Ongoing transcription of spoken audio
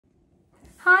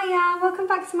Hiya, welcome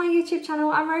back to my YouTube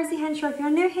channel. I'm Rosie Henshaw. If you're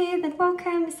new here, then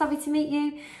welcome. It's lovely to meet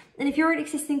you. And if you're already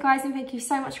existing, guys, then thank you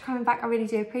so much for coming back. I really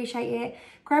do appreciate it.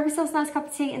 Grab yourself a nice cup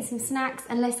of tea and some snacks,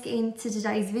 and let's get into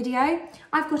today's video.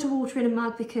 I've got a water in a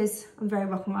mug because I'm very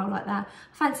rock and roll like that.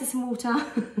 I fancy some water.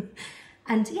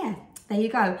 And yeah, there you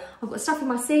go. I've got stuff in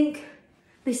my sink.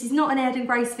 This is not an Ed and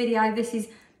Grace video. This is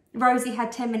Rosie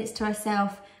had 10 minutes to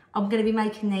herself. I'm going to be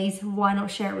making these. Why not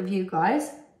share it with you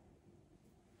guys?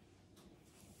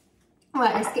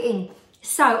 Right, let's get in.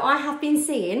 So I have been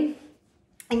seeing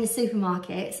in the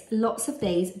supermarkets lots of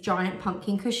these giant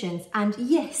pumpkin cushions, and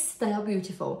yes, they are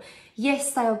beautiful.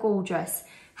 Yes, they are gorgeous.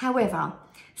 However,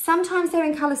 sometimes they're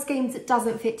in colour schemes that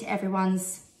doesn't fit to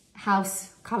everyone's house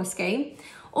colour scheme.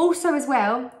 Also as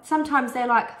well, sometimes they're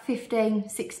like 15,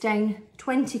 16,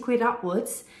 20 quid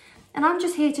upwards. And I'm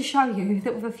just here to show you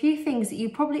that with a few things that you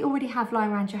probably already have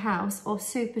lying around your house or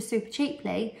super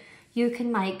cheaply, you can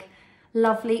make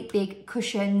lovely big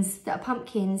cushions that are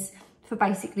pumpkins for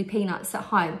basically peanuts at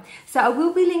home. So I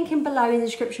will be linking below in the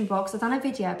description box. I've done a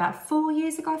video about 4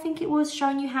 years ago, I think it was,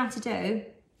 showing you how to do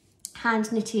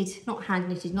not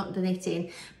the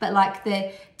knitting, but like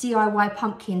the DIY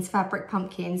pumpkins, fabric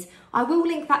pumpkins. I will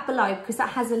link that below because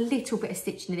that has a little bit of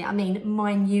stitching in it. I mean,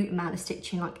 minute amount of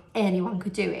stitching, like anyone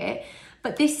could do it.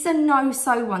 But this is a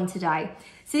no-sew one today.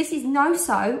 So this is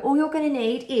no-sew. All you're gonna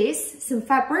need is some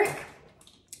fabric,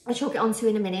 which I'll get onto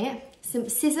in a minute, some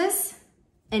scissors,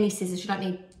 any scissors, you don't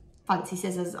need fancy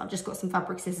scissors. I've just got some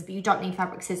fabric scissors, but you don't need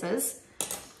fabric scissors.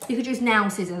 You could use nail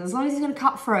scissors, as long as it's gonna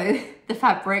cut through the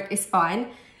fabric, it's fine.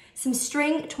 Some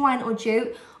string, twine or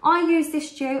jute. I use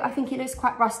this jute, I think it looks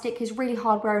quite rustic, it's really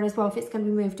hard wearing as well if it's gonna be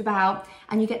moved about.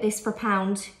 And you get this for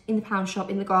 £1 in the pound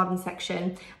shop in the garden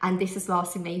section. And this has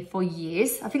lasted me for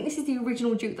years. I think this is the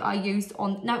original jute that I used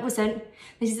on, no it wasn't.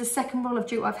 This is the second roll of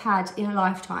jute I've had in a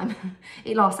lifetime.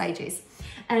 It lasts ages.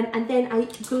 And then a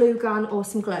glue gun or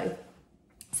some glue.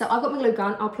 So I've got my glue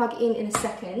gun, I'll plug it in a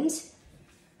second.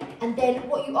 And then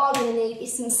what you are gonna need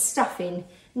is some stuffing.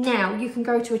 Now, you can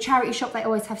go to a charity shop, they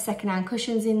always have secondhand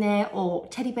cushions in there, or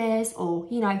teddy bears, or,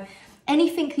 you know,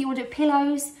 anything that you want to do,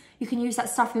 pillows, you can use that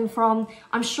stuffing from.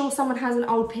 I'm sure someone has an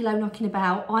old pillow knocking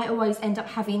about. I always end up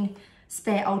having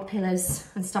spare old pillows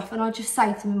and stuff, and I just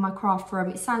save them in my craft room.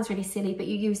 It sounds really silly, but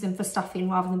you use them for stuffing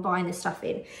rather than buying the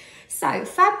stuffing. So,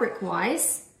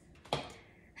 fabric-wise,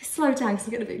 slow down because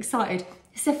I'm getting a bit excited.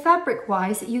 So,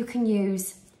 fabric-wise, you can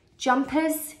use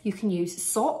jumpers, you can use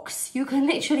socks, you can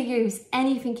literally use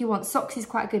anything you want. Socks is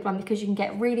quite a good one because you can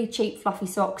get really cheap fluffy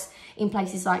socks in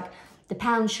places like the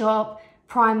pound shop,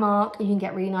 Primark, and you can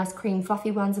get really nice cream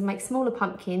fluffy ones and make smaller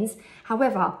pumpkins.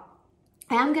 However,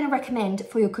 I am going to recommend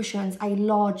for your cushions a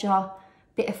larger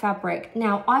bit of fabric.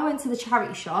 Now, I went to the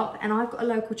charity shop and I've got a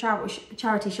local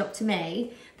charity shop to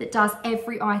me that does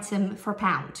every item for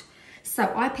 £1.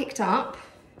 So I picked up,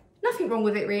 nothing wrong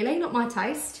with it really, not my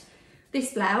taste,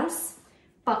 this blouse,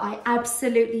 but I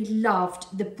absolutely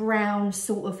loved the brown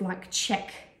sort of like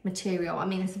check material. I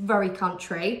mean, it's very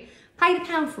country. Paid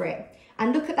 £1 for it.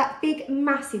 And look at that big,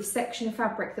 massive section of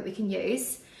fabric that we can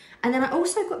use. And then I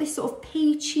also got this sort of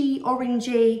peachy,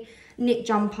 orangey knit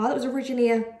jumper. That was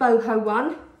originally a boho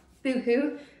one,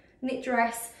 boohoo, knit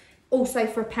dress, also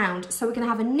for £1. So we're gonna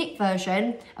have a knit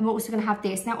version, and we're also gonna have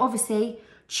this. Now, obviously,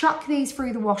 chuck these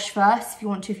through the wash first if you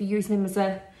want to, if you're using them as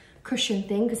a cushion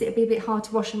thing, because it'd be a bit hard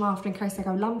to wash them after in case they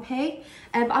go lumpy.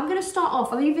 But I'm going to start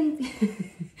off.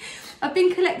 I've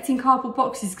been collecting cardboard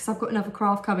boxes because I've got another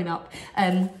craft coming up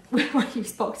where I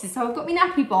use boxes. So I've got my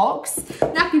nappy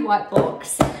white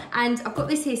box, and I've got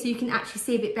this here so you can actually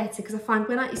see a bit better, because I find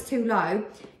when it's too low,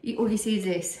 all you see is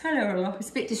this. Hello,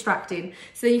 it's a bit distracting.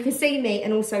 So you can see me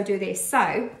and also do this.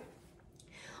 So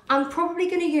I'm probably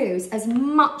going to use as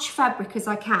much fabric as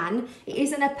I can. It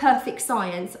isn't a perfect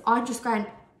science. I'm just going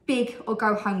big or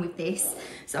go home with this.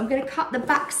 So I'm going to cut the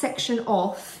back section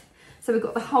off. So we've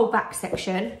got the whole back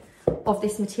section of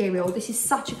this material. This is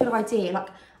such a good idea. Like,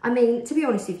 I mean, to be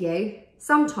honest with you,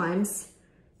 sometimes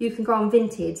you can go on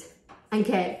Vinted and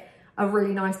get a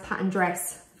really nice pattern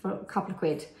dress for a couple of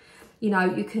quid. You know,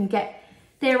 you can get,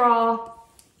 there are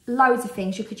loads of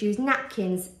things. You could use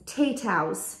napkins, tea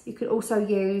towels. You could also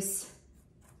use,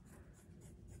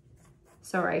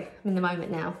 sorry, I'm in the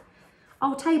moment now,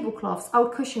 old tablecloths,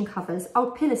 old cushion covers,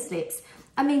 old pillow slips.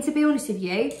 I mean, to be honest with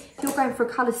you, if you're going for a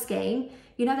colour scheme,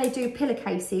 you know they do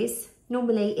pillowcases,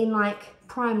 normally in like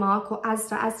Primark or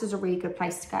Asda. Asda's a really good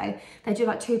place to go. They do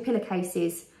like 2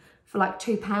 pillowcases for like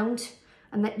 £2.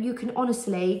 And that you can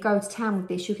honestly go to town with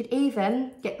this. You could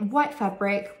even get white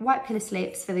fabric, white pillow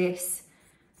slips for this,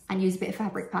 and use a bit of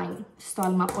fabric paint to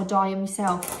style them up or dye them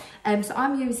yourself. So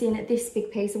I'm using this big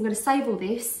piece. I'm going to save all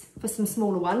this for some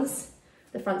smaller ones,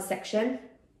 the front section.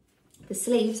 The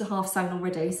sleeves are half sewn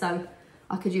already, so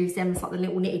I could use them as like the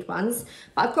little knitted ones.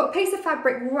 But I've got a piece of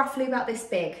fabric roughly about this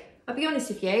big. I'll be honest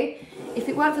with you, if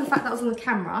it weren't for the fact that I was on the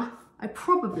camera, I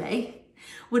probably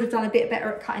would have done a bit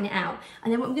better at cutting it out.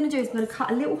 And then what I'm going to do is I'm going to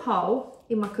cut a little hole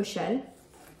in my cushion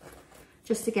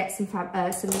just to get some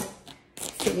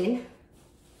filling.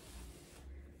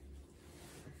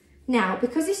 Now,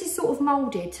 because this is sort of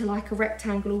moulded to like a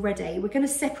rectangle already, we're going to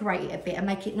separate it a bit and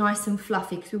make it nice and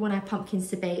fluffy because we want our pumpkins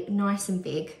to be nice and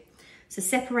big. So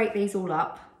separate these all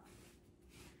up,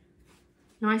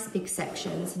 nice big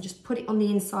sections, and just put it on the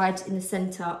inside in the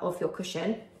centre of your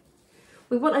cushion.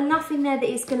 We want enough in there that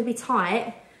it's going to be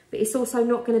tight, but it's also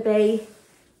not going to be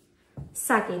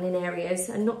sagging in areas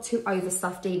and not too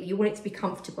overstuffed either. You want it to be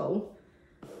comfortable.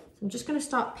 So I'm just going to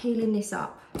start peeling this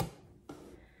up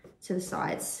to the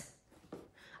sides,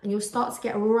 and you'll start to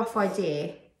get a rough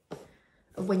idea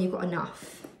of when you've got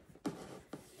enough.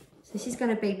 So this is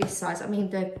going to be this size. I mean,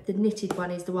 the knitted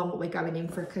one is the one that we're going in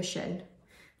for a cushion.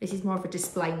 This is more of a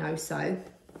display no-sew.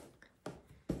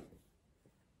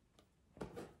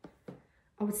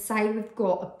 I would say we've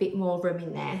got a bit more room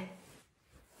in there.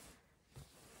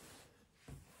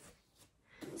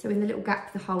 So in the little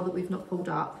gap, the hole that we've not pulled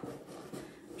up,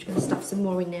 I'm just going to stuff some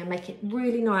more in there, make it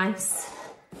really nice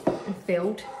and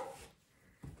filled.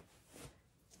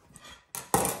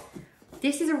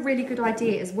 This is a really good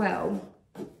idea as well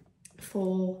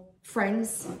for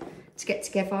friends to get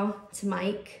together to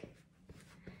make.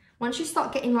 Once you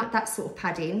start getting like that sort of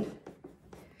padding,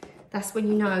 that's when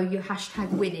you know you're hashtag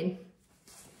winning.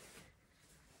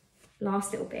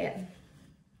 Last little bit.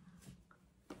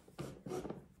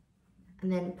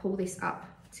 And then pull this up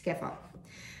together.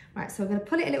 Right, so I'm going to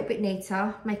pull it a little bit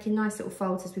neater, making nice little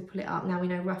folds as we pull it up. Now we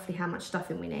know roughly how much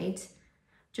stuffing we need.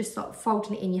 Just start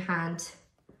folding it in your hand,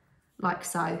 like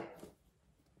so.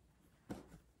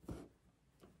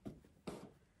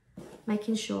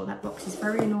 Making sure that box is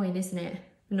very annoying, isn't it?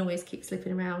 The noise keeps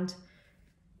slipping around.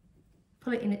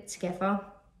 Pull it in it together.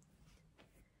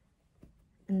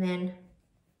 And then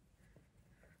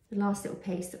the last little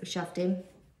piece that we shoved in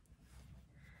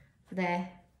there.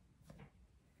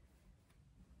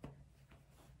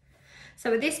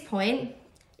 So at this point,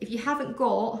 if you haven't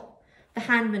got the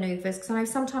hand manoeuvres, because I know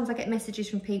sometimes I get messages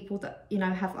from people that, you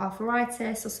know, have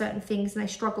arthritis or certain things and they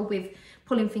struggle with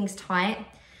pulling things tight,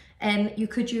 you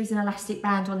could use an elastic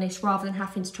band on this rather than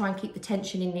having to try and keep the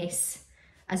tension in this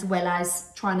as well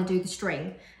as trying to do the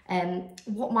string.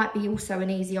 What might be also an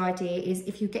easy idea is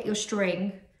if you get your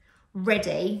string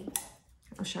ready,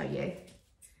 I'll show you.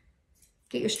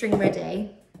 Get your string ready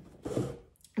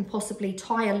and possibly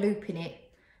tie a loop in it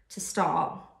to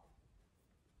start.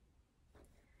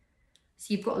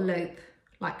 So you've got a loop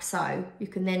like so. You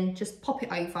can then just pop it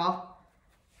over.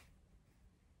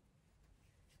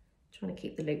 Trying to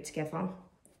keep the loop together.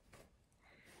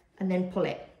 And then pull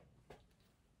it.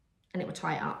 And it will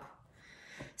tie it up.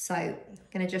 So I'm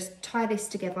going to just tie this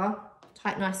together.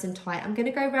 Tie it nice and tight. I'm going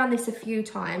to go around this a few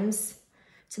times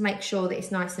to make sure that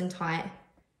it's nice and tight.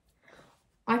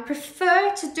 I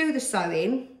prefer to do the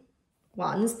sewing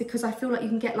ones because I feel like you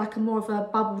can get like a more of a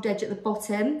bubbled edge at the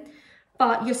bottom,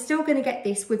 but you're still going to get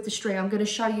this with the string. I'm going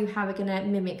to show you how we're going to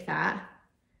mimic that.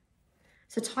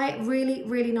 So tie it really,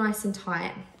 really nice and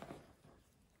tight.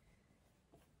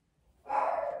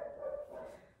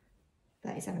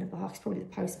 That is having a bark. It's probably the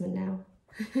postman now.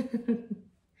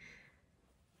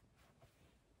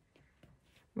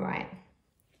 Right.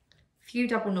 Few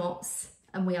double knots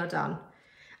and we are done.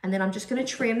 And then I'm just going to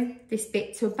trim this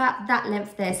bit to about that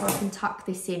length there so I can tuck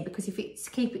this in, because if it's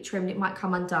keep it trimmed, it might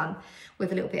come undone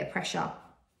with a little bit of pressure.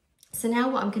 So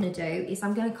now what I'm going to do is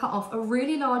I'm going to cut off a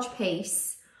really large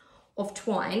piece of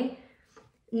twine.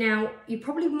 Now, you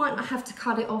probably might not have to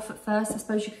cut it off at first. I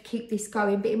suppose you could keep this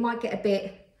going, but it might get a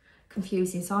bit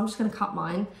confusing. So I'm just going to cut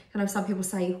mine. I know some people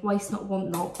say waste not,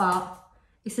 want not, but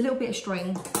it's a little bit of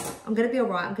string. I'm going to be all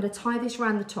right. I'm going to tie this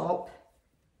around the top.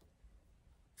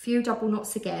 Few double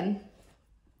knots again,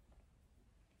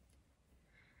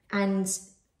 and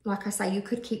like I say, you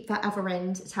could keep that other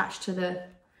end attached to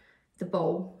the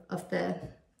ball of the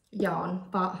yarn,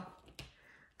 but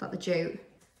like the jute,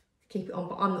 keep it on,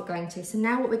 but I'm not going to. So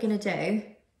now what we're going to do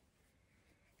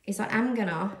is I am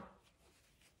gonna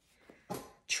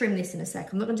trim this in a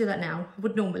sec. I'm not going to do that now. I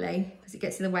would normally, because it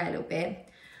gets in the way a little bit.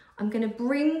 I'm going to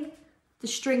bring the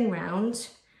string round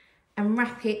and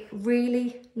wrap it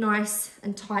really nice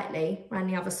and tightly around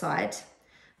the other side.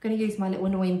 I'm going to use my little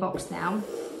annoying box now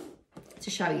to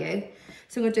show you.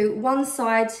 So I'm going to do one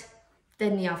side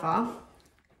then the other.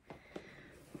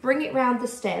 Bring it round the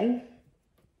stem.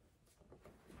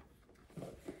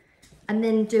 And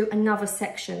then do another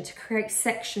section to create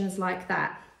sections like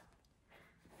that.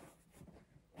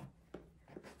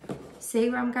 See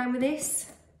where I'm going with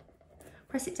this?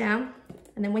 Press it down,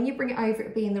 and then when you bring it over,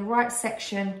 it'll be in the right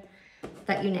section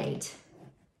that you need.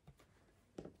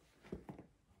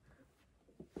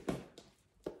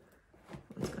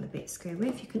 It's got a bit screwy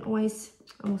with. You can always,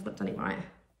 almost not done it right.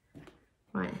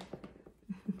 Right.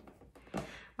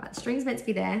 Right, the string's meant to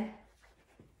be there.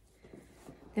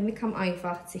 Then we come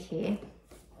over to here.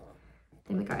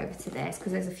 Then we go over to this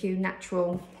because there's a few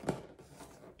natural.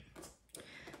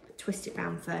 Twist it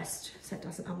round first so it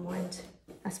doesn't unwind.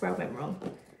 That's where I went wrong.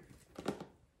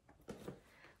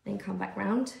 Then come back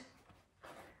round.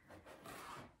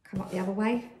 Come up the other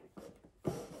way.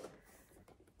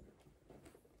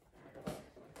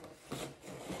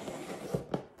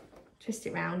 Twist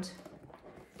it round.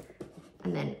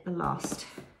 And then the last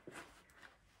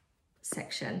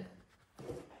section.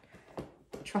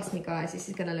 Trust me guys, this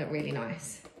is gonna look really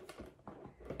nice.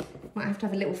 Might have to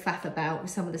have a little faff about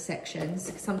with some of the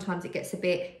sections. Sometimes it gets a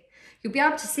bit, you'll be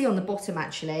able to see on the bottom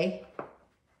actually.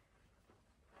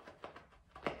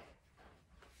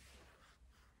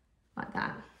 Like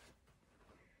that.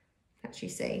 Actually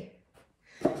see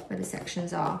where the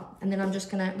sections are. And then I'm just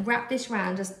gonna wrap this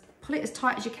round, just pull it as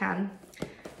tight as you can.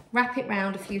 Wrap it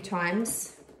round a few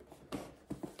times.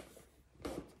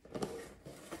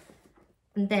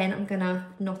 And then I'm gonna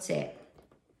knot it.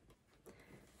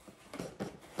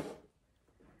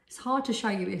 It's hard to show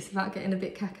you this without getting a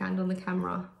bit cackhand on the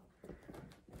camera.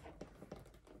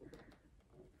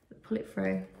 Pull it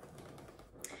through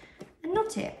and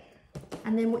knot it.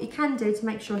 And then what you can do to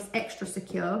make sure it's extra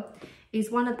secure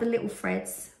is one of the little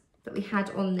threads that we had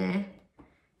on there.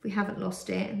 If we haven't lost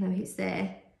it, and then it's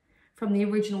there from the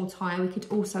original tie, we could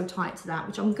also tie it to that,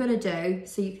 which I'm gonna do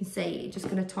so you can see. Just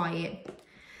gonna tie it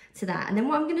to that. And then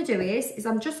what I'm gonna do is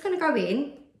I'm just gonna go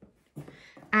in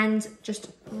and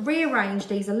just rearrange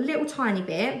these a little tiny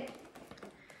bit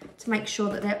to make sure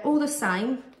that they're all the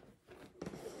same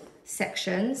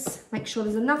sections. Make sure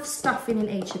there's enough stuffing in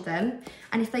each of them.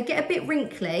 And if they get a bit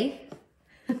wrinkly,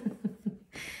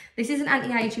 this isn't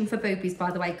anti-aging for boobies,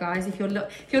 by the way, guys. If you're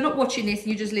not watching this and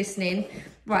you're just listening,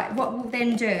 right, what we'll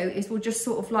then do is we'll just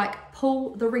sort of like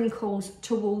pull the wrinkles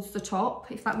towards the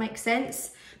top, if that makes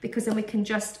sense, because then we can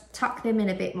just tuck them in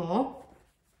a bit more.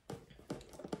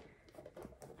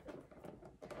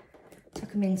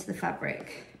 Tuck them into the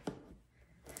fabric.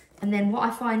 And then what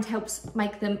I find helps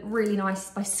make them really nice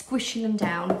by squishing them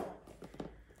down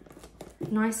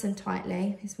nice and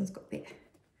tightly. This one's got a bit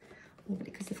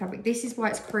because of the fabric. This is why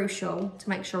it's crucial to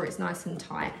make sure it's nice and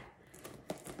tight.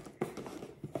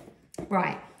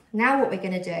 Right, now what we're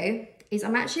gonna do is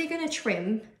I'm actually gonna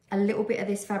trim a little bit of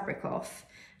this fabric off.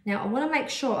 Now I wanna make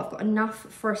sure I've got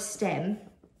enough for a stem,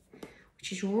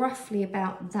 which is roughly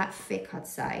about that thick, I'd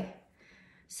say.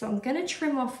 So I'm gonna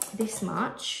trim off this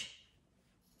much.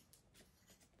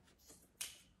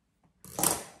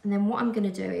 And then what I'm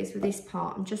gonna do is with this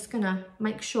part, I'm just gonna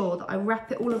make sure that I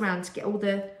wrap it all around to get all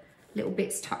the little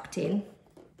bits tucked in.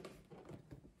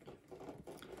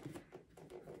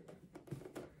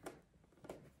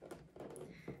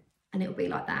 And it'll be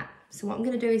like that. So what I'm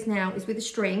gonna do is now is with the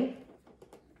string,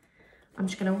 I'm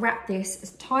just gonna wrap this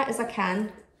as tight as I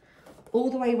can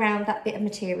all the way around that bit of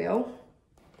material.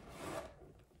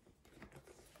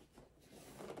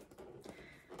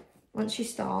 Once you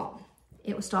start,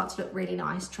 it will start to look really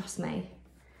nice, trust me.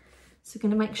 So we're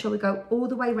gonna make sure we go all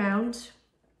the way around.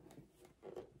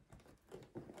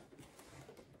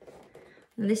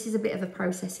 And this is a bit of a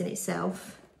process in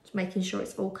itself, just making sure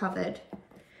it's all covered.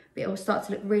 But it will start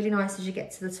to look really nice as you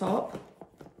get to the top.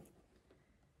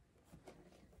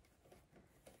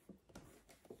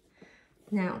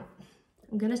 Now,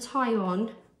 I'm gonna tie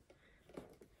on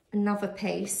another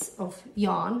piece of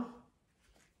yarn.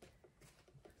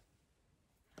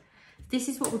 This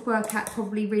is what would work out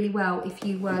probably really well if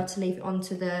you were to leave it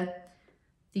onto the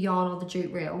yarn or the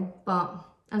jute reel. But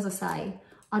as I say,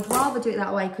 I'd rather do it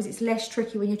that way because it's less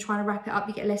tricky when you're trying to wrap it up,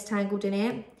 you get less tangled in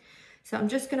it. So I'm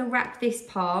just gonna wrap this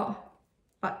part,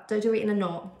 but don't do it in a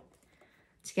knot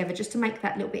together, just to make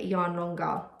that little bit of yarn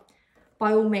longer.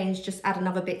 By all means, just add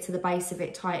another bit to the base of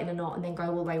it, tie it in a knot and then go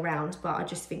all the way around. But I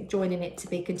just think joining it to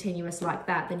be continuous like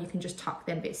that, then you can just tuck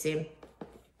them bits in.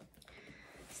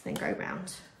 So then go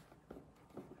round.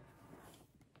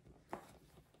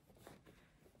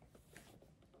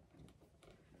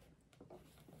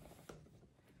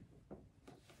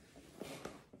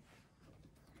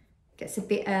 Gets a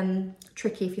bit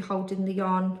tricky if you're holding the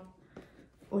yarn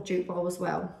or jute roll as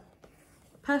well.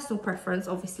 Personal preference,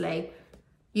 obviously.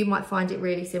 You might find it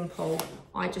really simple.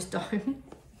 I just don't.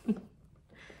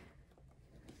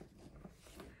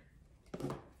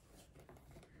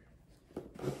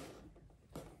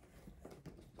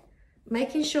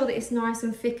 Making sure that it's nice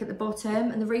and thick at the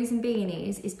bottom, and the reason being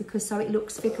is because so it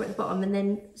looks thicker at the bottom and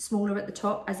then smaller at the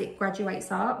top as it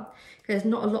graduates up, because there's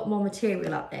not a lot more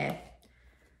material up there.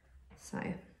 So.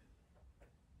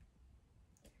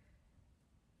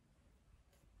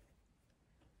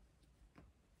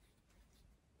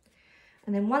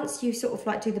 And then once you sort of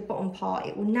like do the bottom part,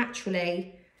 it will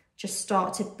naturally just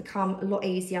start to become a lot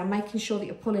easier, making sure that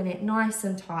you're pulling it nice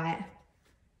and tight.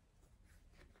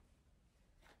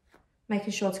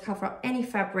 Making sure to cover up any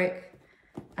fabric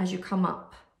as you come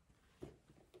up.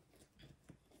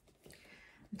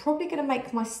 I'm probably going to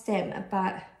make my stem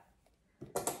about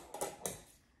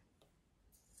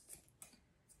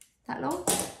that long.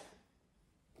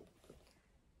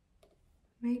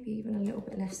 Maybe even a little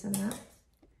bit less than that.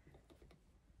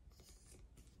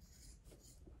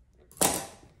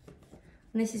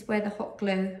 And this is where the hot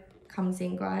glue comes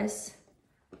in, guys.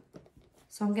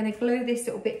 So I'm going to glue this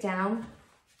little bit down.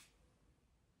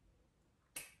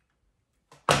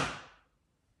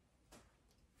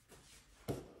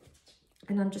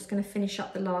 And I'm just going to finish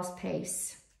up the last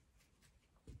piece.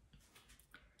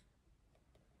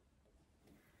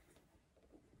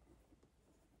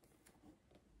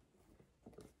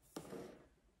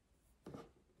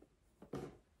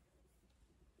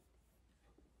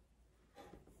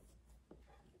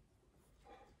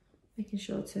 Making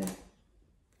sure to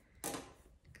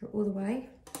go all the way.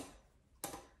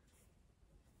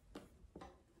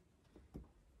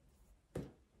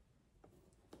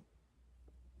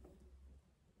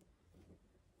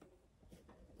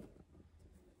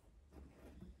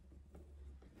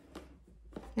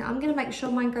 Now I'm going to make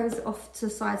sure mine goes off to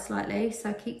the side slightly,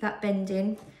 so keep that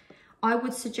bending. I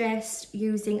would suggest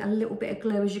using a little bit of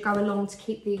glue as you go along to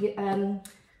keep the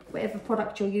whatever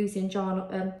product you're using, yarn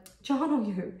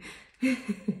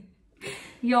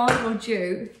or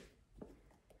jute,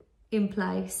 in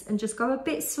place, and just go a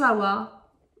bit slower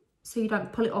so you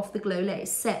don't pull it off the glue. Let it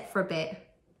set for a bit.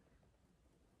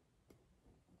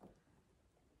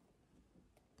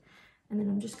 And then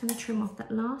I'm just going to trim off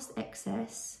that last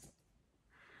excess.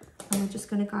 And we're just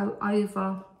going to go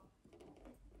over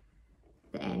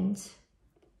the end.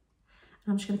 And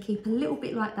I'm just going to keep a little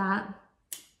bit like that.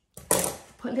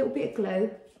 Put a little bit of glue.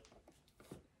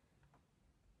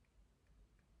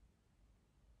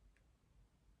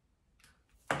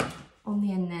 On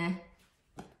the end there.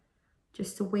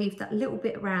 Just to weave that little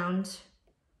bit around.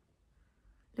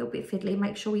 A little bit fiddly.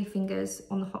 Make sure your fingers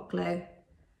on the hot glue.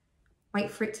 Wait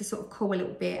for it to sort of cool a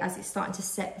little bit as it's starting to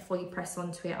set before you press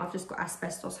onto it. I've just got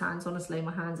asbestos hands, honestly.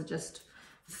 My hands are just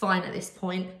fine at this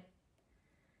point.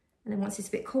 And then once it's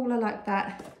a bit cooler like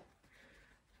that,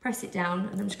 press it down.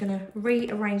 And I'm just going to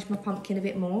rearrange my pumpkin a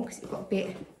bit more because it got a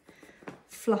bit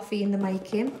fluffy in the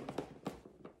making.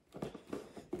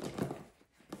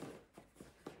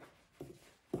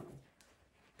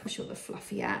 Push all the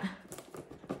fluffy out.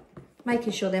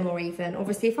 Making sure they're more even.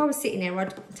 Obviously, if I was sitting there,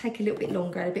 I'd take a little bit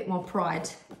longer, a bit more pride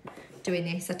doing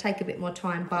this. I'd take a bit more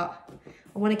time, but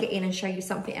I want to get in and show you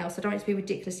something else. I don't want it to be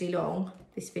ridiculously long,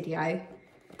 this video.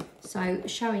 So,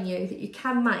 showing you that you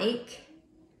can make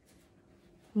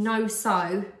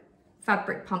no-sew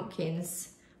fabric pumpkins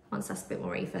once that's a bit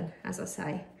more even, as I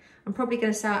say. I'm probably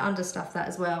going to say I understuffed that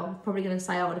as well. I'm probably going to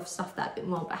say I would have stuffed that a bit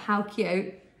more, but how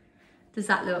cute does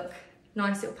that look?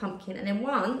 Nice little pumpkin. And then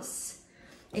once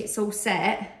it's all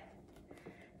set,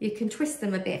 you can twist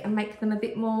them a bit and make them a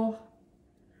bit more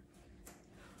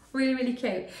really, really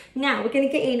cute. Now we're going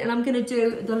to get in and I'm going to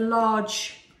do the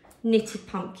large knitted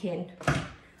pumpkin.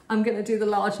 I'm going to do the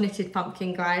large knitted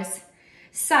pumpkin, guys.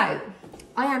 So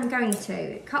I am going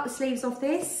to cut the sleeves off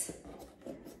this,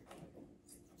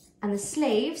 and the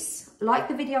sleeves, like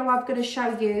the video I'm going to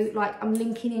show you, like I'm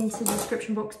linking into the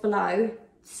description box below,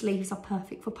 sleeves are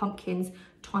perfect for pumpkins.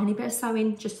 Tiny bit of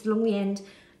sewing just along the end,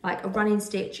 like a running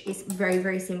stitch. Is very,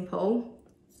 very simple.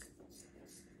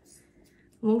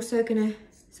 I'm also gonna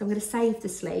save the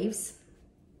sleeves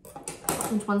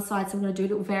on one side, so I'm gonna do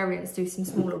little variants, do some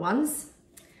smaller ones.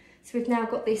 So we've now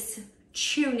got this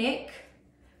tunic.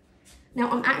 Now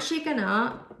I'm actually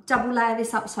gonna double layer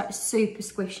this up so it's super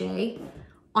squishy.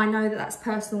 I know that that's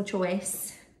personal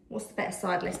choice. What's the better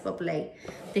side, less bobbly?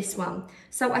 This one.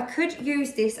 So I could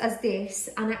use this as this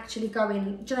and actually go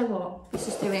in, do you know what? Let's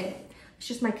just do it. Let's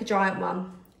just make a giant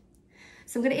one.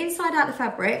 So I'm going to inside out the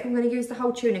fabric. I'm going to use the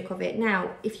whole tunic of it.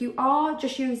 Now, if you are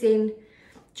just using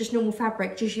just normal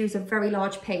fabric, just use a very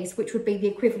large piece, which would be the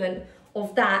equivalent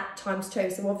of that times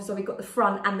 2. So obviously we've got the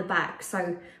front and the back.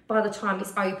 So by the time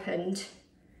it's opened,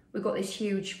 we've got this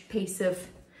huge piece of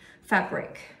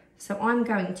fabric. So I'm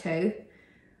going to,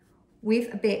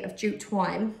 with a bit of jute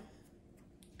twine,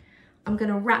 I'm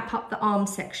going to wrap up the arm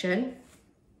section.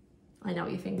 I know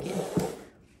what you're thinking.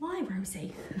 Why,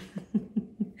 Rosie?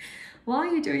 Why are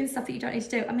you doing stuff that you don't need to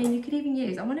do? I mean, you could even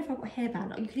use, I wonder if I've got a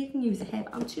hairband. You could even use a hairband.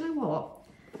 Oh, do you know what?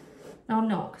 No, I'm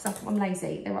not, because I'm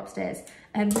lazy. They're upstairs.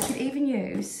 You could even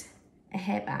use a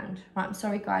hairband. Right, I'm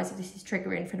sorry, guys, if this is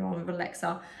triggering for anyone with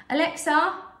Alexa.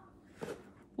 Alexa,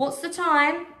 what's the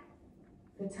time?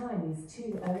 The time is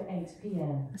 2:08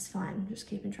 p.m. That's fine. I'm just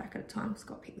keeping track of the time. I've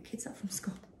got to pick the kids up from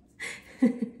school.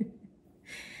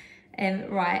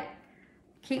 Right.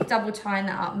 Keep double tying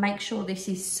that up. Make sure this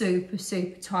is super,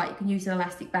 super tight. You can use an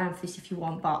elastic band for this if you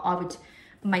want, but I would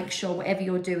make sure whatever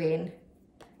you're doing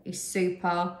is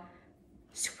super,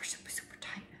 super, super, super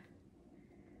tight.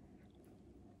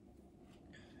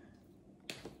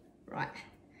 Right.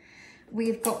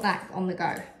 We've got that on the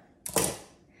go.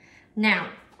 Now,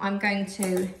 I'm going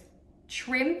to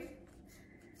trim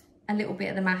a little bit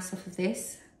of the mass off of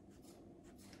this.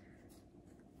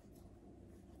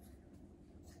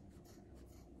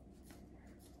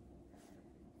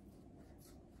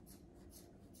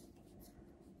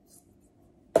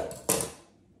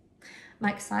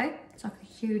 Like so. It's like a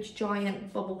huge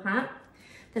giant bobble hat.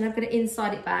 Then I'm going to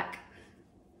inside it back.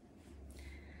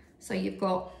 So you've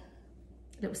got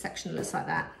a little section that looks like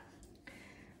that.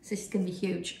 So this is going to be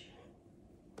huge.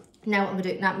 Now what I'm going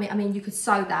to do, now, I mean, you could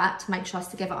sew that to make sure it's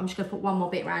together. I'm just going to put one more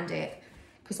bit around it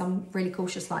because I'm really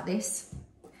cautious like this.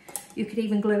 You could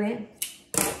even glue it.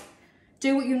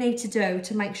 Do what you need to do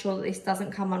to make sure that this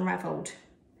doesn't come unravelled.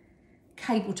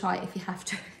 Cable tight if you have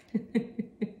to.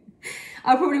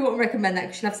 I probably wouldn't recommend that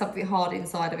because you'll have something hard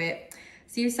inside of it.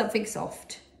 So use something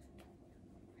soft.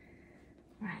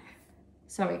 Right.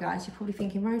 Sorry guys, you're probably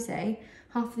thinking, Rosie,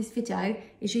 half of this video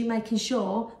is you making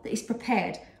sure that it's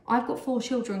prepared. I've got 4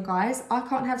 children, guys. I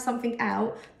can't have something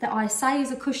out that I say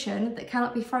is a cushion that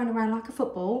cannot be thrown around like a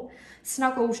football,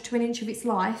 snuggled to an inch of its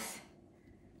life,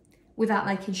 without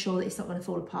making sure that it's not going to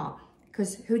fall apart.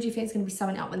 Because who do you think is going to be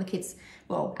sewing it up when the kids,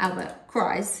 well, Albert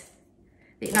cries?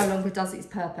 It no longer does its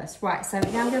purpose. Right, so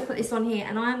now I'm going to put this on here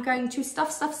and I'm going to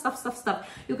stuff.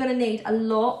 You're going to need a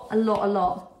lot. I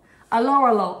was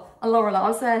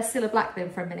still a black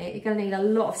then for a minute. You're going to need a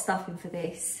lot of stuffing for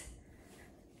this.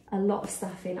 A lot of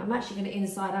stuffing. I'm actually going to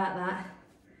inside out that.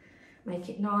 Make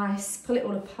it nice. Pull it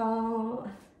all apart.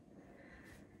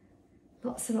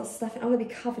 Lots and lots of stuffing. I'm going to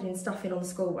be covered in stuffing on the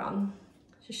school run.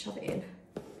 Just shove it in.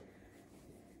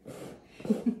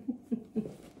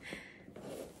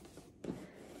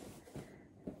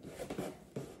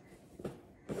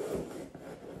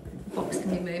 Box can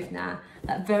be moved now.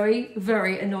 That very,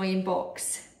 very annoying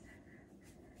box.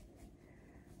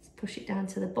 Let's push it down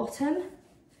to the bottom.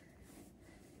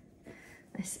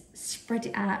 Let's spread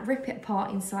it out, rip it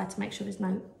apart inside to make sure there's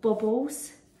no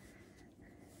bubbles.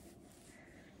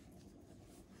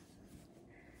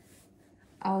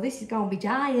 Oh, this is going to be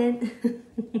giant.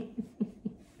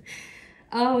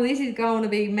 Oh, this is going to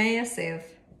be massive.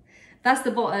 That's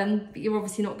the bottom, but you're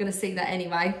obviously not going to see that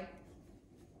anyway.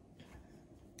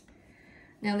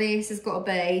 Now this has got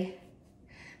to be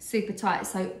super tight,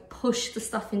 so push the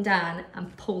stuffing down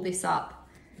and pull this up.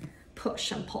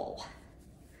 Push and pull.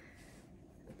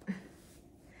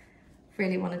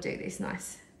 Really want to do this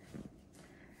nice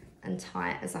and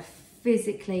tight as I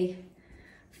physically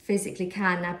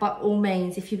can. Now, by all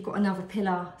means, if you've got another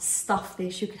pillar, stuff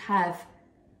this. You could have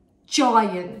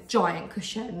giant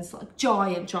cushions, like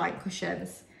giant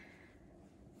cushions.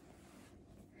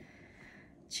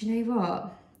 Do you know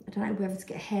what? I don't know whether to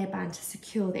get a hairband to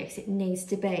secure this. It needs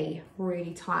to be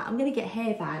really tight. I'm going to get a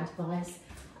hairband, guys.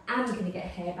 I'm going to get a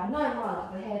hairband. No, I've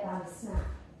got a hairband to snap.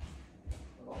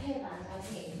 I've got a hairband down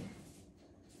here.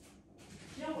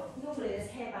 You know what? Normally there's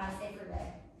hairbands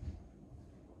everywhere.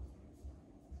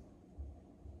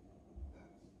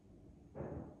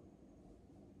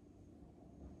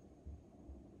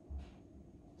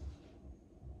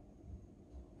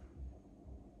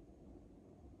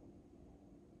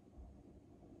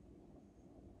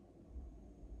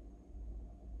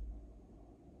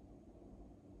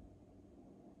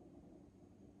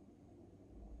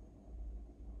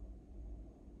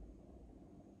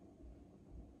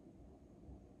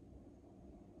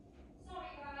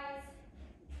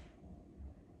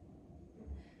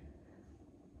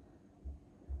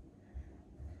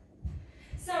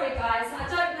 Sorry guys, I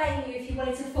don't blame you if you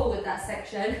wanted to forward that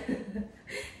section.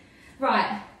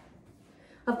 Right,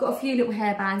 I've got a few little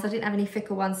hairbands. I didn't have any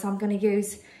thicker ones, so I'm going to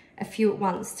use a few at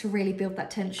once to really build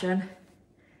that tension.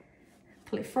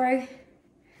 pull it through.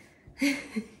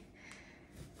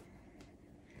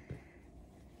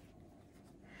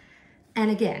 And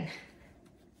again.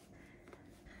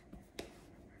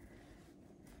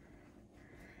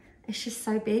 It's just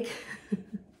so big.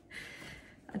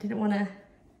 I didn't want to,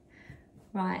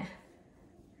 right.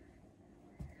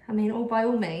 I mean, by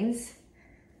all means,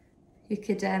 you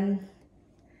could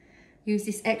use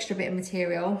this extra bit of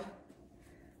material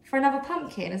for another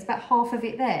pumpkin. There's about half of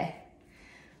it there.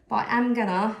 But I am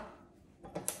gonna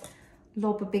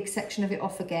lob a big section of it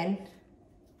off again,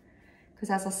 because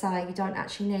as I say, you don't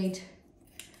actually need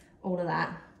all of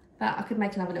that. But I could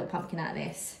make another little pumpkin out of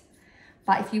this.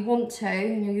 But if you want to,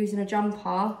 and you're using a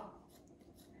jumper,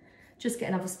 just get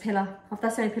another pillar.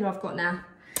 That's the only pillar I've got now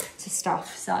to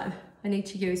stuff, so I need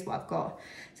to use what I've got.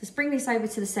 So let's bring this over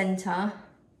to the centre,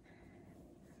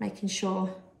 making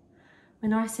sure we're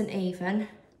nice and even.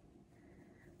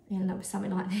 You end up with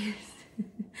something like this.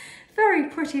 Very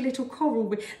pretty little coral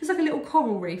reef. There's like a little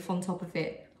coral reef on top of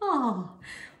it. Ah,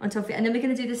 on top of it. And then we're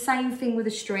going to do the same thing with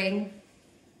a string.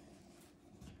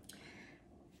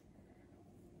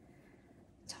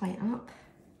 Tie it up.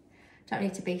 Don't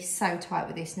need to be so tight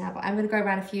with this now, but I'm going to go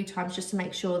around a few times just to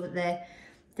make sure that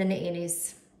the knitting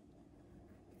is,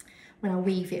 when I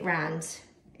weave it round,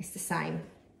 it's the same.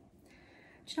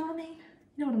 Do you know what I mean?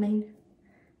 You know what I mean?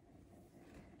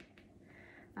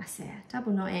 That's it.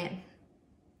 Double knot it.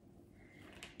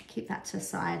 Keep that to the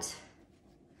side.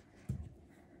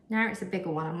 Now it's a bigger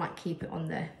one, I might keep it on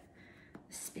the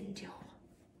spindle.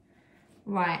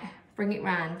 Right, bring it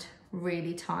round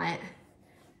really tight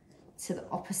to the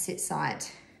opposite side.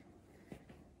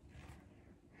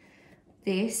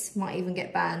 This might even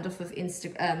get banned off of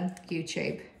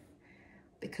YouTube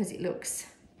because it looks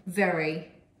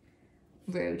very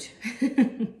rude.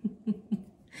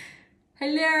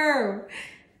 Hello!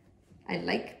 I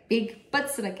like big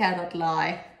butts and I cannot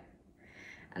lie.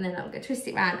 And then I'm going to twist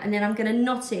it round, and then I'm going to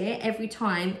knot it every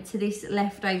time to this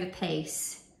leftover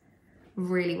piece.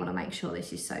 Really want to make sure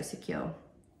this is so secure.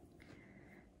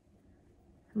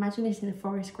 Imagine this in a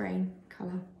forest green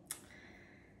colour.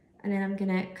 And then I'm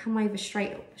going to come over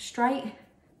straight,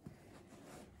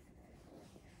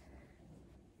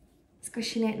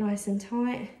 squishing it nice and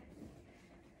tight,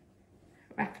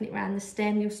 wrapping it around the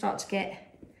stem. You'll start to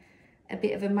get a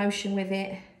bit of a motion with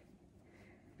it.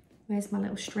 Where's my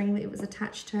little string that it was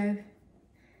attached to?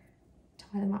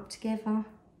 Tie them up together.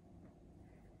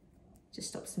 Just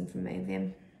stops them from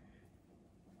moving.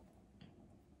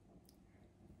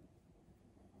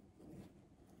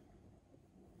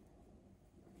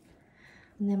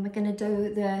 And then we're going to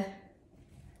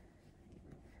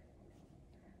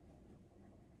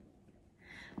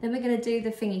do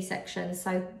the thingy section,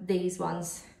 so these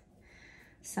ones.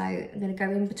 So I'm going to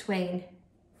go in between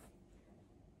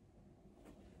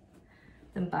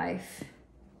them both,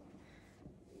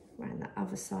 around that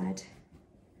other side.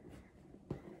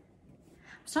 I'm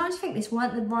starting to think this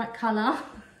weren't the right colour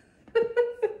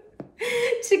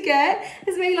to get.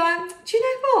 It's me like, do you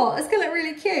know what? It's going to look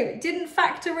really cute. It didn't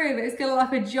factor in that it's going to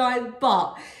look like a giant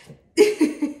butt.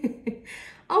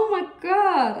 Oh my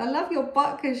God, I love your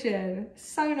butt cushion.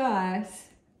 So nice.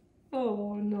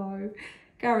 Oh no.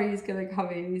 Gary is going to come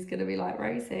in. He's going to be like,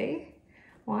 Rosie,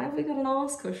 why have we got an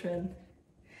arse cushion?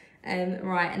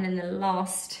 Right, and then the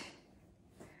last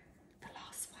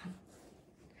one.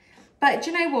 But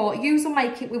do you know what? Use or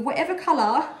make it with whatever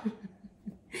colour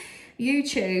you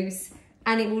choose,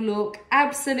 and it will look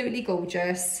absolutely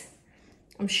gorgeous.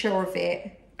 I'm sure of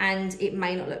it. And it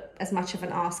may not look as much of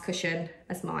an arse cushion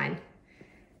as mine.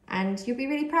 And you'll be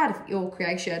really proud of your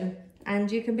creation.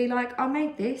 And you can be like, I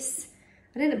made this.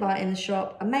 I didn't buy it in the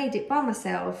shop. I made it by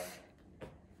myself.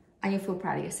 And you'll feel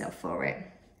proud of yourself for it.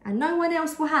 And no one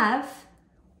else will have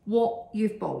what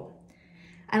you've bought.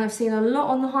 And I've seen a lot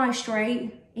on the high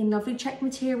street in lovely check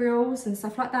materials and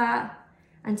stuff like that.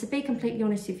 And to be completely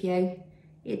honest with you,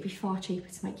 it'd be far cheaper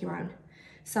to make your own.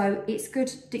 So it's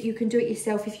good that you can do it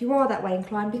yourself if you are that way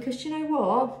inclined, because you know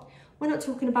what? We're not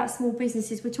talking about small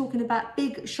businesses, we're talking about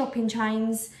big shopping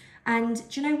chains. And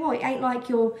do you know what? It ain't like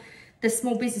the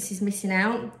small businesses missing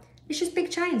out. It's just big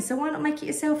chains, so why not make it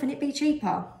yourself and it be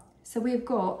cheaper? So we've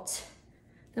got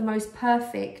the most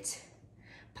perfect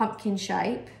pumpkin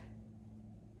shape.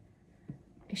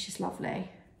 It's just lovely.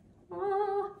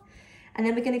 Ah. And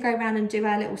then we're going to go around and do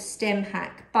our little stem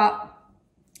hack, but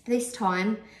this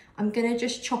time I'm going to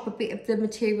just chop a bit of the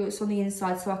material that's on the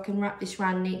inside so I can wrap this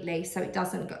round neatly so it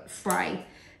doesn't go fray.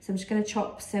 So I'm just going to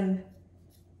chop some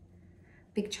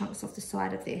big chunks off the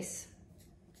side of this.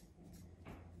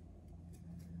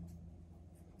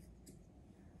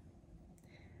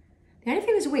 The only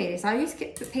thing that's weird is I used to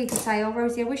get people say, oh,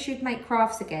 Rosie, I wish you'd make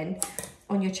crafts again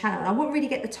on your channel. And I wouldn't really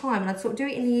get the time, and I'd sort of do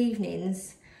it in the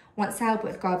evenings once Albert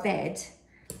would go to bed.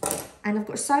 And I've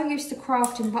got so used to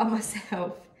crafting by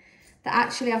myself that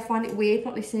actually I find it weird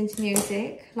not listening to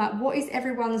music. Like, what is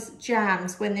everyone's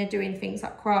jams when they're doing things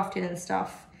like crafting and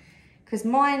stuff? Because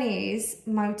mine is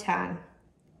Motown.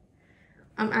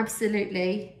 I'm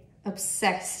absolutely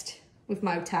obsessed with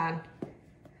Motown.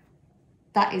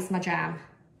 That is my jam.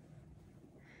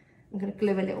 I'm going to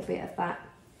glue a little bit of that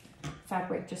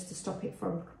fabric just to stop it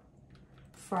from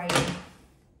fraying.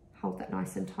 Hold that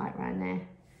nice and tight around there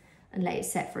and let it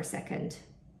set for a second.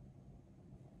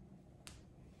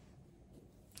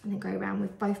 And then go around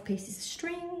with both pieces of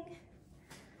string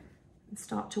and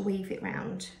start to weave it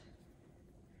round.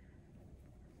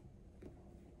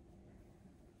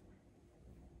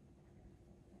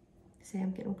 See,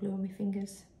 I'm getting all glue on my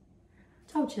fingers.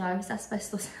 Told you though, it's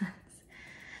asbestos hands.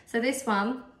 So this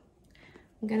one,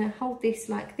 I'm gonna hold this,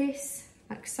 like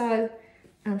so,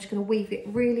 and I'm just gonna weave it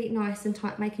really nice and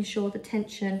tight, making sure the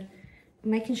tension,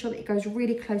 making sure that it goes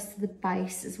really close to the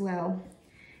base as well.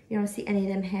 You don't see any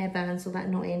of them hair burns or that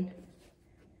knotting.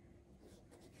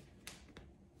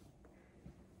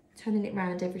 Turning it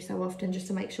round every so often just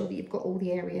to make sure that you've got all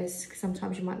the areas, because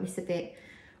sometimes you might miss a bit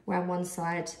around one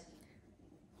side.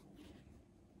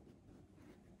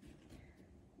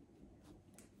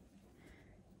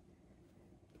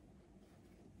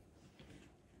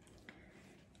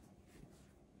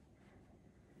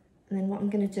 And then what I'm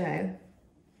going to do,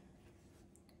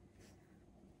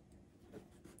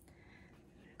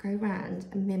 go round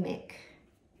and mimic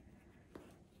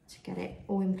to get it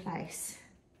all in place.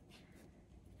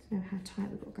 Don't know how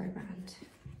tight we've got to go round.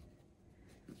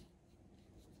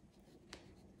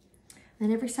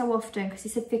 And every so often, because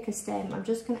it's a thicker stem, I'm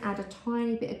just going to add a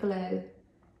tiny bit of glue,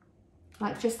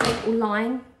 like just a little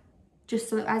line, just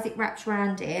so that as it wraps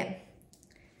around it,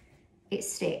 it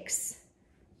sticks.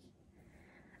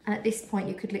 And at this point,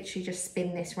 you could literally just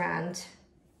spin this round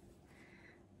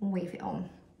and weave it on.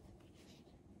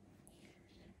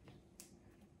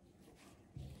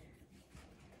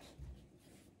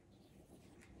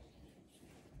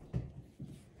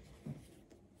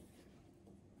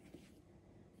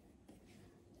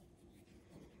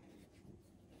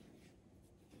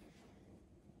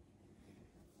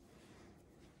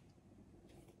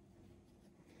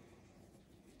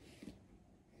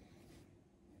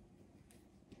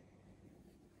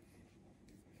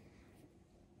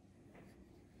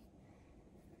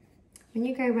 When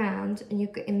you go round and you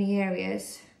get in the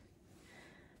areas,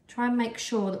 try and make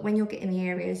sure that when you're getting the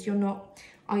areas, you're not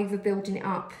overbuilding it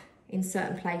up in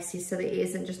certain places so that it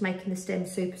isn't just making the stem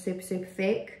super, super, super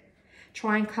thick.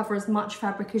 Try and cover as much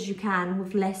fabric as you can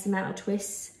with less amount of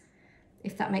twists,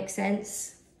 if that makes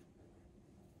sense.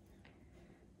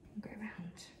 Go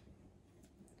around.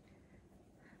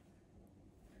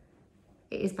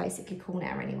 It is basically cool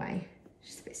now anyway,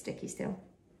 it's just a bit sticky still.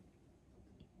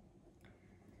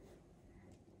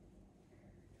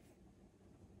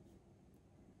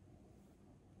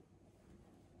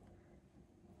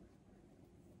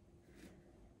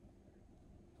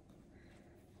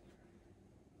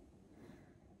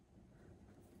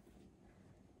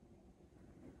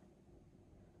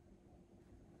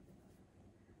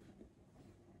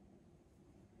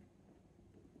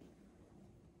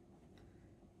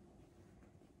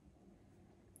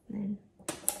 Then,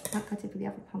 like I did with the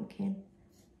other pumpkin,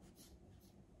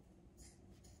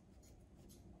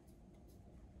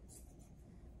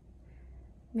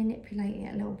 manipulate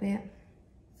it a little bit.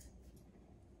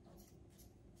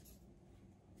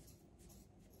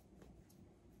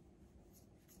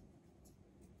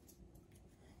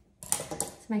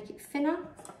 To make it thinner.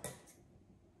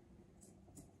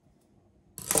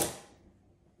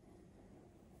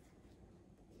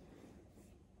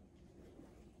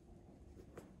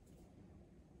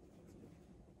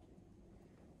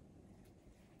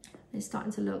 It's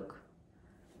starting to look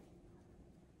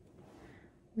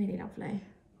really lovely.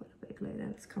 Put a bit of glue there,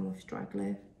 let's come off dry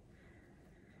glue.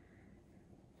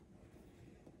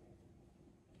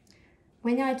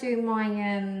 When I do my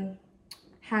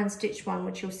hand stitch one,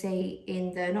 which you'll see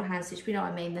in the, not hand stitch, but you know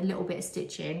what I mean, the little bit of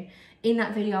stitching, in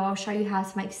that video I'll show you how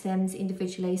to make stems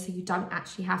individually, so you don't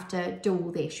actually have to do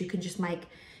all this. You can just make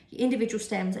your individual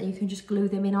stems and you can just glue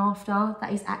them in after.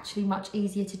 That is actually much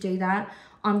easier to do that.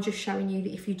 I'm just showing you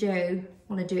that if you do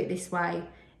want to do it this way,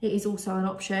 it is also an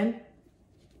option.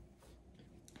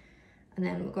 And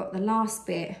then we've got the last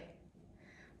bit,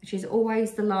 which is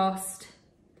always the last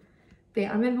bit.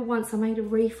 I remember once I made a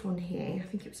wreath on here, I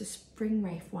think it was a spring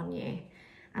wreath one year,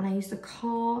 and I used a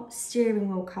car steering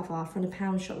wheel cover from the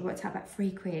pound shop that worked out about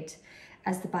 £3.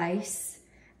 as the base,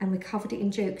 and we covered it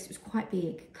in jute because it was quite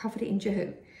big, covered it in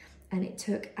jute, and it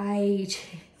took ages.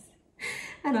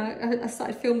 And I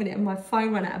started filming it and my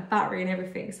phone ran out of battery and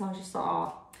everything, so I was just like,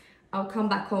 oh, I'll come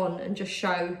back on and just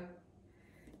show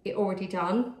it already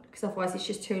done, because otherwise it's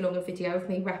just too long a video of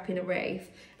me wrapping a wreath,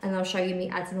 and I'll show you me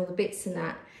adding all the bits and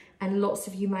that. And lots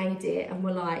of you made it and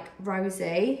were like,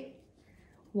 Rosie,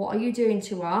 what are you doing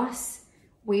to us?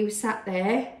 We sat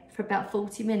there for about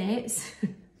 40 minutes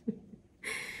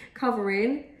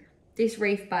covering this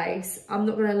wreath base. I'm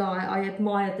not gonna lie, I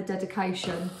admire the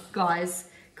dedication, guys,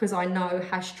 because I know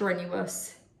how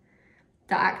strenuous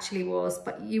that actually was,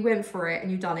 but you went for it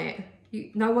and you done it.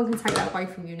 No one can take that away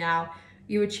from you now.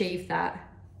 You achieved that.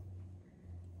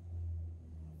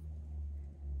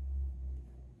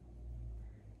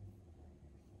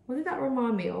 What did that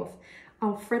remind me of?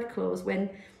 Oh, Fred Claus, when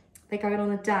they're going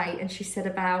on a date and she said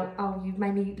about, oh, you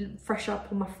made me fresh up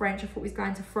on my French. I thought we was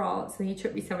going to France, and you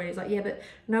took me somewhere. He's like, yeah, but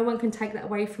no one can take that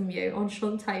away from you.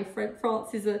 Enchanté,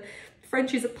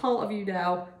 French is a part of you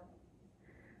now.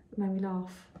 It made me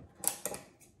laugh.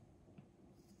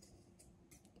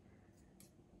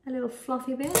 A little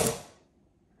fluffy bit.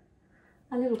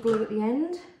 A little glue at the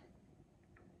end.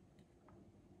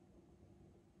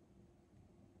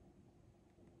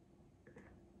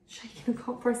 Shaking, I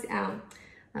can't press it out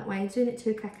that way. Doing it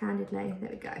too cack-handedly. There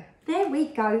we go. There we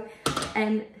go.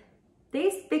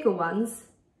 These bigger ones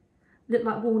look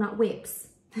like walnut whips.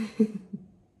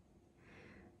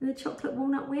 The chocolate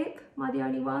walnut whip. Am I the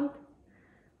only one?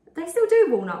 They still do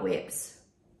walnut whips.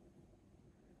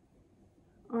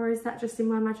 Or is that just in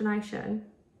my imagination?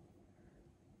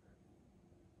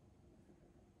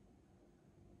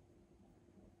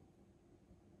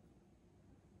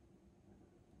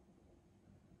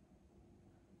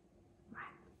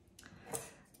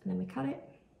 And then we cut it.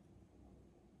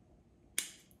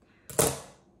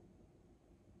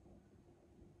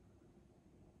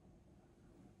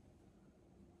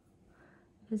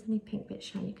 If there's any pink bits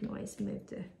shown, you can always move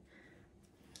the...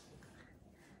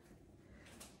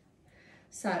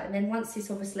 So, and then once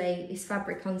this obviously is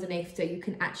fabric underneath, so you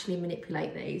can actually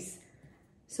manipulate these.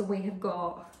 So we have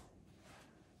got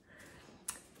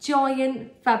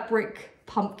giant fabric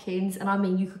pumpkins, and I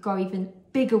mean, you could go even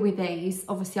bigger with these.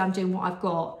 Obviously I'm doing what I've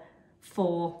got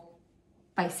for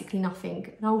basically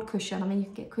nothing. An old cushion, I mean, you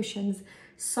can get cushions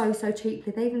so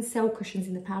cheaply. They even sell cushions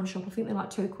in the pound shop. I think they're like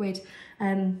 £2.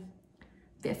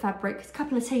 Bit of fabric, a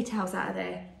couple of tea towels out of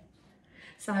there.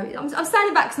 So I'm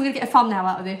standing back because I'm gonna get a thumbnail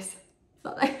out of this.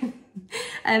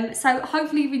 So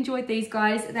hopefully you've enjoyed these,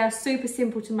 guys. They're super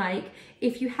simple to make.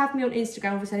 If you have me on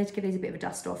Instagram, obviously I need to give these a bit of a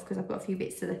dust off because I've got a few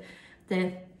bits of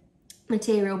the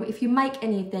material, but if you make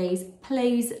any of these,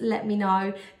 please let me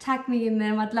know, tag me in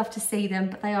them. I'd love to see them,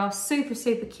 but they are super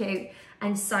cute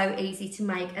and so easy to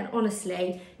make. And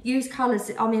honestly, use colours.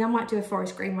 I mean, I might do a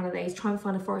forest green one of these, try and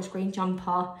find a forest green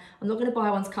jumper. I'm not going to buy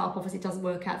one to cut up, obviously it doesn't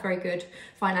work out very good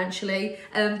financially,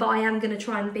 but I am going to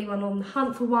try and be one on the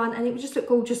hunt for one, and it would just look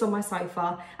gorgeous on my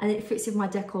sofa and it fits with my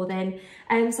decor then.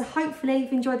 So hopefully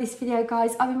you've enjoyed this video,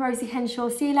 guys. I've been Rosie Henshaw.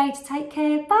 See you later, take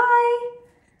care, bye.